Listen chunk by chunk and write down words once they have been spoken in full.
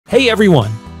Hey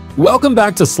everyone! Welcome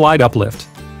back to Slide Uplift.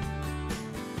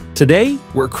 Today,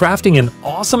 we're crafting an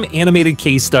awesome animated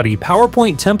case study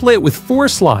PowerPoint template with 4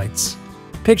 slides.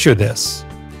 Picture this.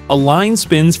 A line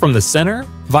spins from the center,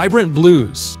 vibrant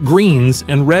blues, greens,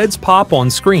 and reds pop on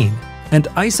screen, and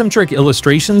isometric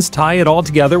illustrations tie it all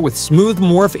together with smooth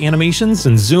morph animations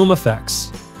and zoom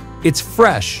effects. It's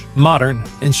fresh, modern,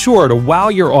 and sure to wow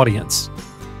your audience.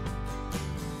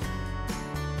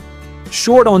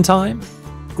 Short on time?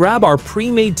 Grab our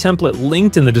pre-made template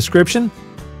linked in the description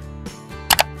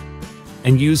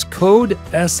and use code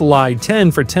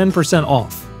SLIDE10 for 10%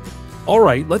 off.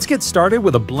 Alright, let's get started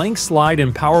with a blank slide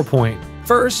in PowerPoint.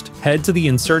 First, head to the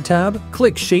Insert tab,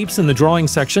 click Shapes in the Drawing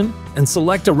section, and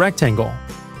select a rectangle.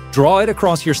 Draw it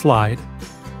across your slide.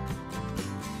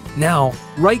 Now,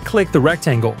 right-click the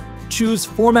rectangle, choose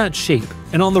Format Shape,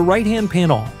 and on the right-hand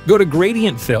panel, go to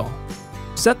Gradient Fill.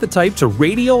 Set the type to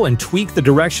radial and tweak the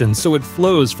direction so it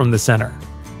flows from the center.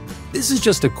 This is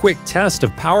just a quick test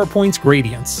of PowerPoint's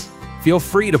gradients. Feel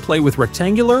free to play with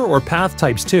rectangular or path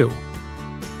types too.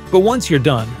 But once you're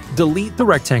done, delete the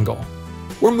rectangle.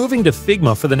 We're moving to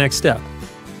Figma for the next step.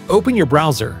 Open your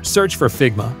browser, search for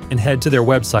Figma, and head to their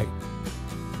website.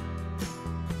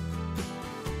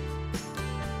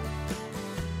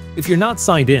 If you're not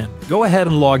signed in, go ahead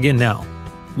and log in now.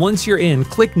 Once you're in,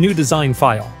 click New Design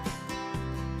File.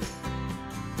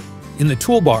 In the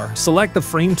toolbar, select the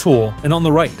Frame tool, and on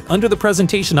the right, under the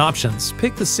Presentation options,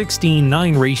 pick the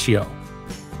 16:9 ratio.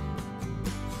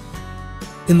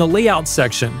 In the Layout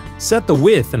section, set the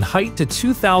width and height to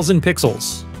 2000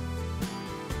 pixels.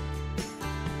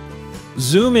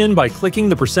 Zoom in by clicking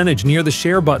the percentage near the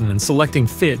Share button and selecting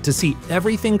Fit to see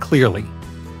everything clearly.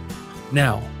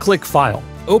 Now, click File,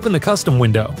 open the Custom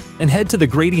window, and head to the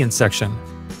Gradient section.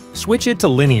 Switch it to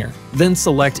Linear, then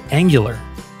select Angular.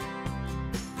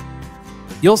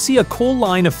 You'll see a cool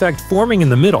line effect forming in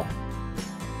the middle.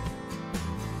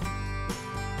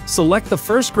 Select the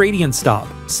first gradient stop,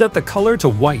 set the color to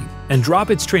white, and drop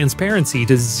its transparency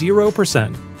to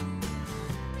 0%.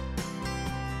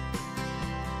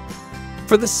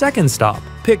 For the second stop,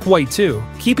 pick white too,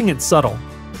 keeping it subtle.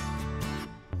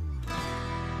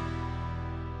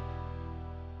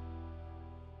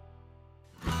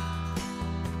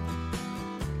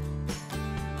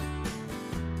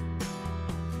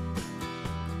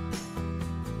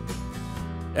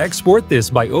 Export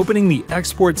this by opening the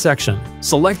Export section,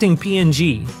 selecting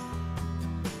PNG,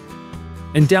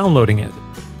 and downloading it.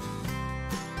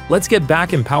 Let's get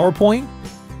back in PowerPoint.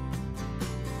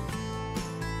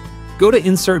 Go to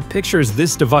Insert Pictures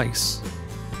this device.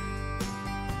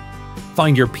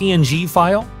 Find your PNG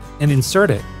file and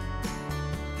insert it.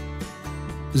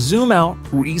 Zoom out,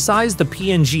 resize the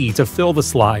PNG to fill the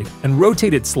slide, and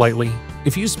rotate it slightly.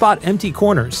 If you spot empty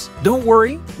corners, don't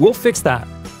worry, we'll fix that.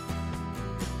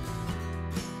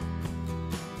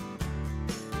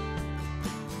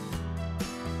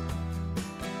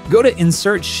 Go to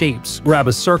Insert Shapes, grab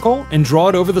a circle, and draw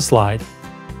it over the slide.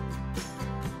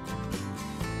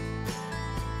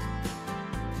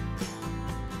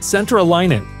 Center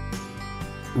align it.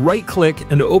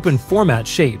 Right-click and open Format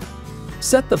Shape.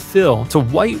 Set the fill to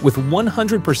white with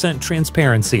 100%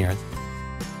 transparency.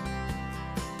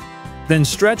 Then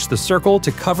stretch the circle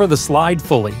to cover the slide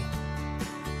fully.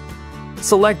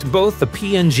 Select both the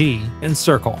PNG and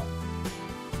circle.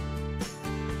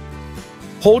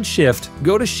 Hold Shift,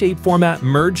 go to Shape Format,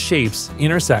 Merge Shapes,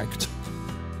 Intersect.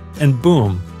 And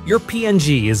boom, your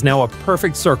PNG is now a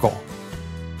perfect circle.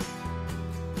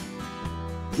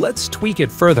 Let's tweak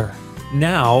it further.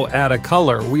 Now add a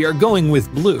color. We are going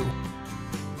with blue.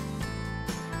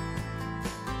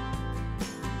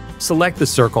 Select the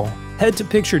circle, head to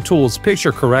Picture Tools,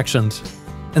 Picture Corrections,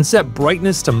 and set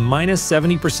brightness to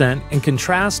 -70% and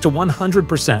contrast to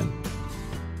 100%.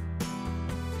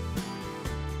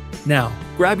 Now,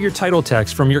 grab your title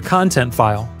text from your content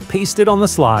file, paste it on the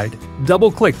slide,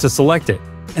 double-click to select it,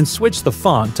 and switch the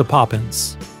font to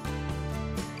Poppins.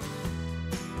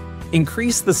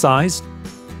 Increase the size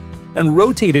and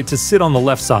rotate it to sit on the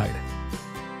left side.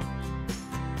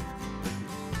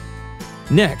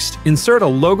 Next, insert a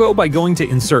logo by going to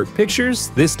Insert Pictures,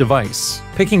 this device,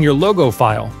 picking your logo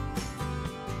file,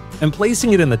 and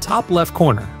placing it in the top left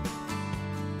corner.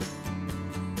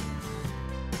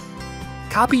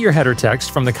 Copy your header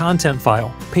text from the content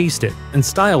file, paste it, and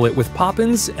style it with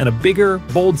Poppins and a bigger,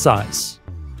 bold size.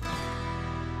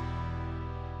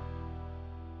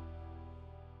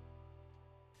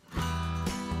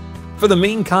 For the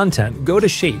main content, go to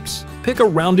Shapes, pick a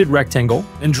rounded rectangle,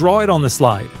 and draw it on the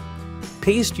slide.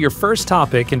 Paste your first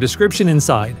topic and description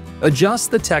inside, adjust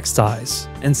the text size,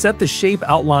 and set the shape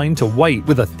outline to white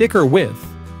with a thicker width.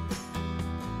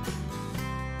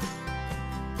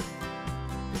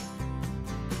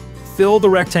 Fill the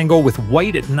rectangle with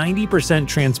white at 90%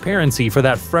 transparency for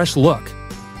that fresh look.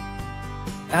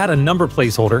 Add a number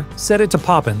placeholder, set it to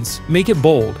Poppins, make it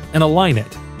bold, and align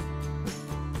it.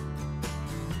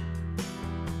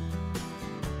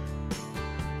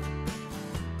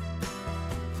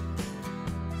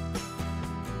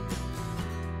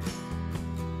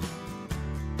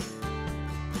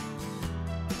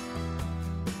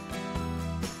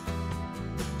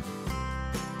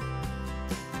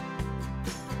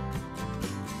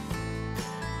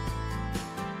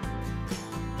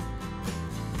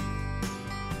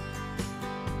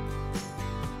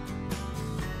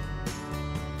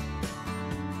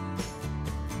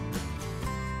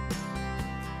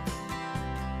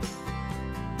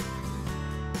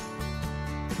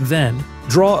 Then,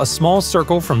 draw a small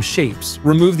circle from Shapes,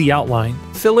 remove the outline,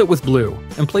 fill it with blue,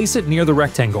 and place it near the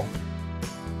rectangle.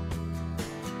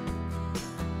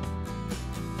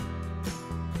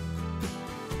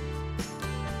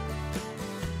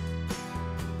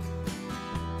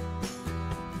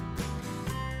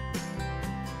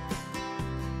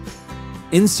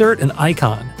 Insert an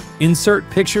icon. Insert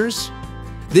Pictures.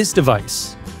 This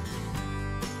device.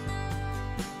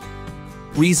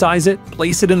 Resize it,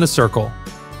 place it in the circle.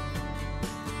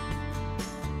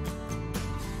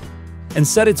 And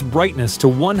set its brightness to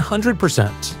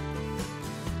 100%.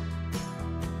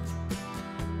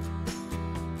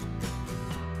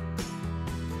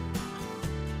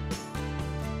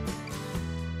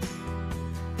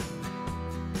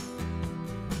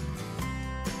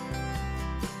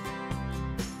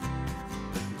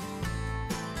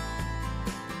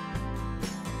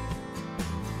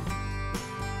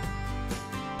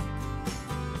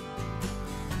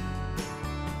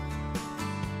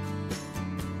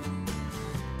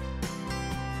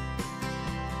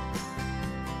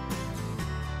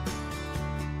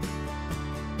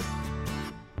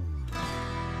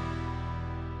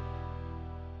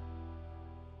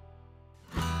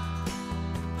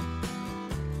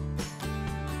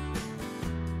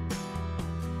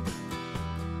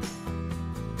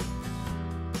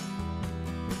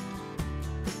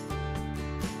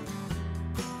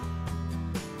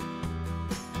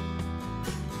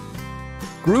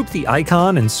 Group the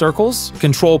icon and circles,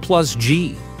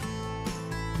 Ctrl+G.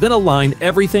 Then align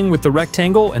everything with the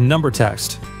rectangle and number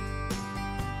text.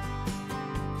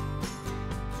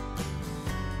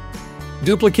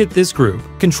 Duplicate this group,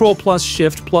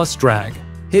 Ctrl+Shift+Drag.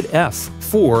 Hit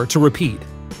F4 to repeat.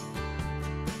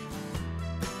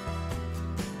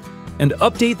 And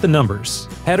update the numbers,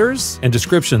 headers, and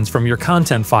descriptions from your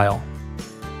content file.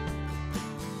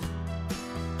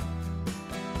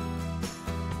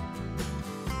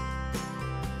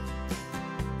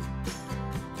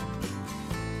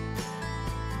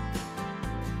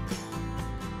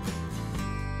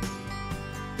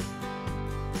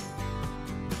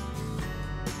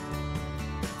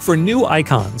 For new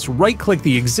icons, right-click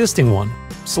the existing one,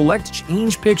 select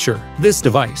Change Picture, this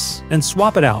device, and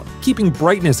swap it out, keeping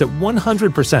brightness at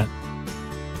 100%.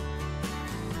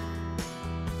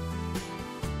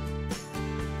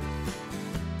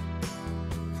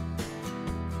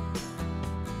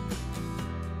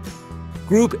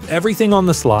 Group everything on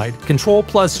the slide,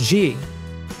 Ctrl+G.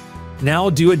 Now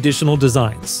do additional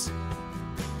designs.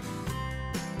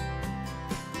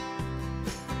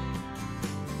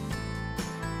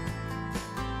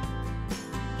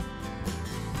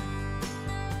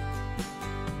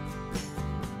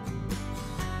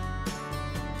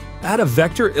 Add a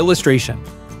vector illustration.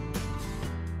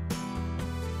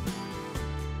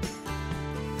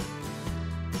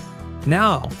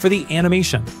 Now, for the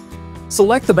animation.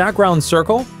 Select the background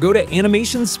circle, go to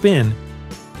Animation Spin.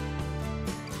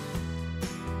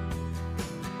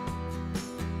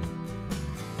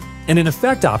 And in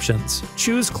Effect Options,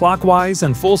 choose Clockwise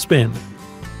and Full Spin.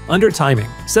 Under Timing,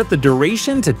 set the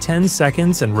duration to 10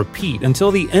 seconds and repeat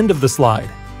until the end of the slide.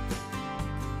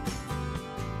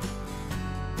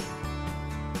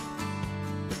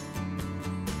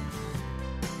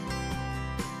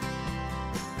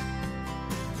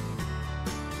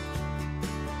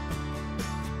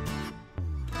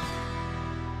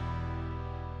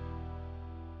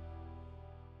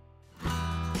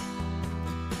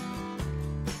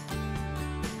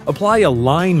 Apply a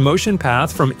line motion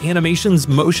path from Animation's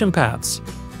Motion Paths.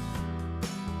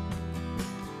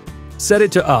 Set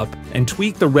it to Up and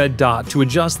tweak the red dot to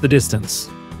adjust the distance.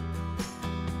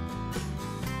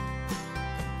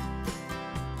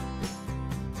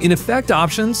 In Effect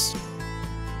Options,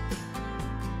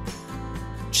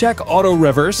 check Auto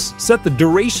Reverse, set the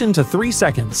duration to 3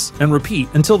 seconds, and repeat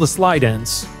until the slide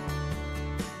ends.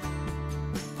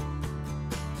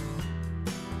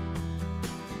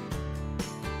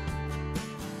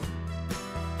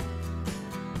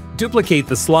 Duplicate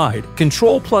the slide,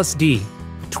 Ctrl+D.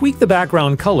 Tweak the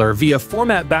background color via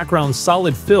Format Background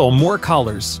Solid Fill More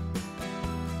Colors.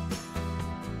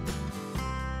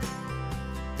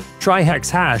 Try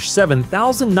hex hash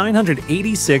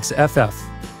 7986FF.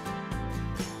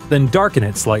 Then darken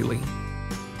it slightly.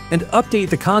 And update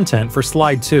the content for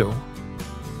slide 2.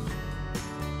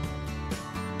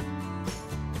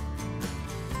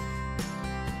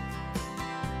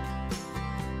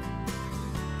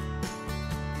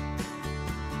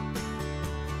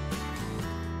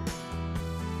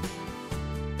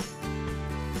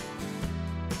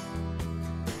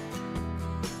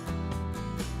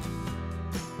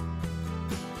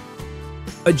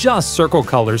 Adjust circle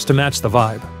colors to match the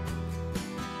vibe.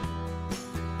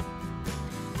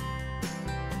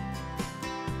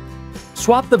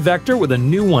 Swap the vector with a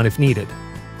new one if needed.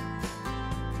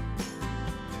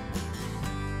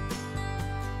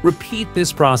 Repeat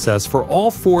this process for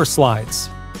all 4 slides.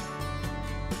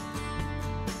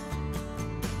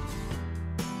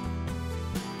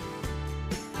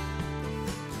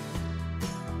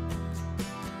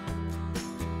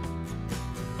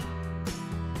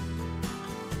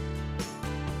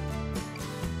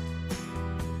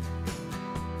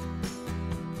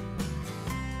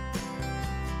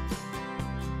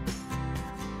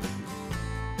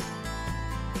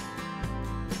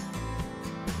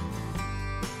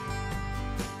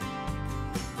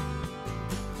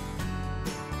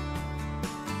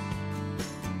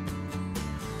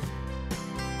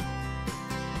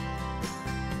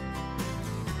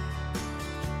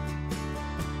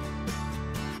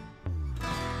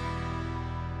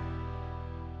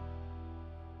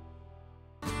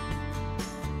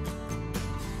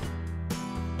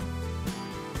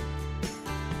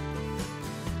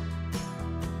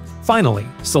 Finally,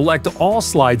 select all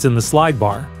slides in the slide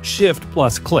bar,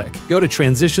 Shift+click, go to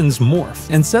Transitions Morph,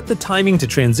 and set the timing to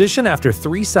transition after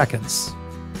 3 seconds.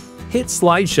 Hit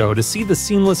Slideshow to see the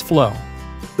seamless flow.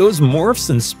 Those morphs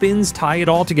and spins tie it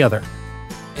all together.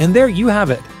 And there you have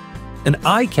it, an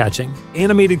eye-catching,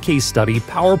 animated case study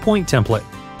PowerPoint template.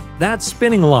 That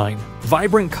spinning line,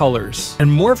 vibrant colors,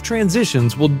 and morph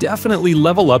transitions will definitely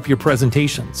level up your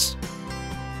presentations.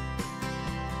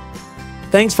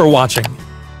 Thanks for watching.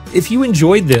 If you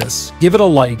enjoyed this, give it a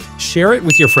like, share it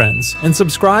with your friends, and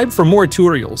subscribe for more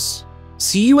tutorials.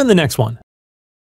 See you in the next one.